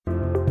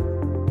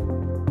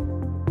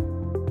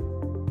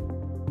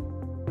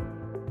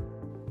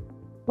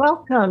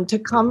Welcome to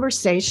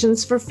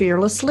Conversations for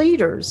Fearless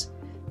Leaders.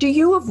 Do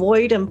you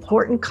avoid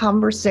important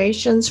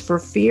conversations for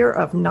fear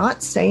of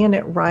not saying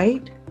it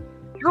right?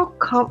 How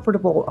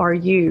comfortable are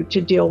you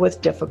to deal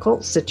with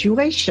difficult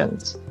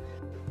situations?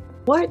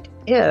 What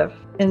if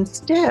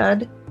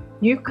instead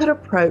you could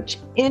approach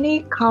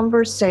any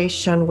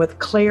conversation with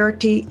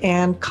clarity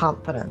and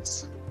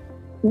confidence?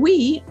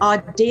 We are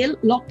Dale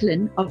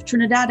Lachlan of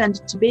Trinidad and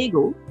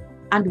Tobago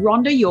and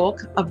Rhonda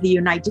York of the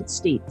United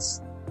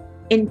States.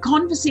 In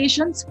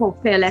Conversations for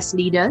Fearless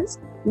Leaders,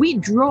 we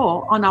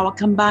draw on our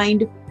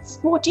combined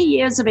 40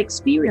 years of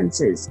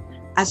experiences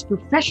as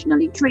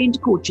professionally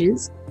trained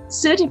coaches,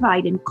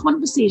 certified in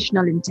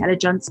conversational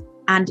intelligence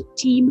and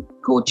team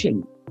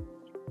coaching.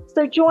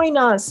 So join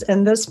us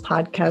in this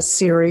podcast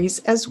series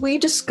as we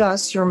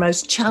discuss your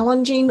most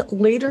challenging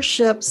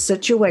leadership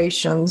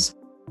situations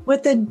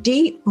with a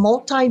deep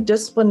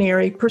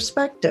multidisciplinary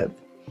perspective.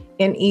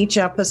 In each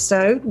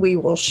episode, we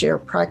will share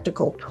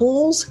practical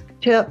tools,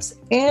 tips,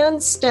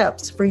 and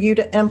steps for you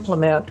to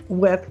implement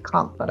with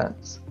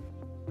confidence.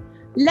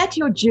 Let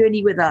your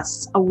journey with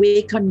us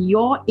awaken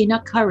your inner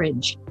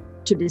courage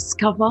to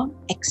discover,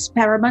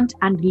 experiment,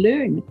 and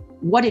learn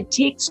what it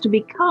takes to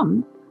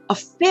become a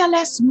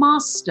fearless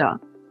master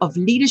of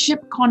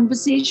leadership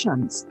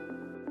conversations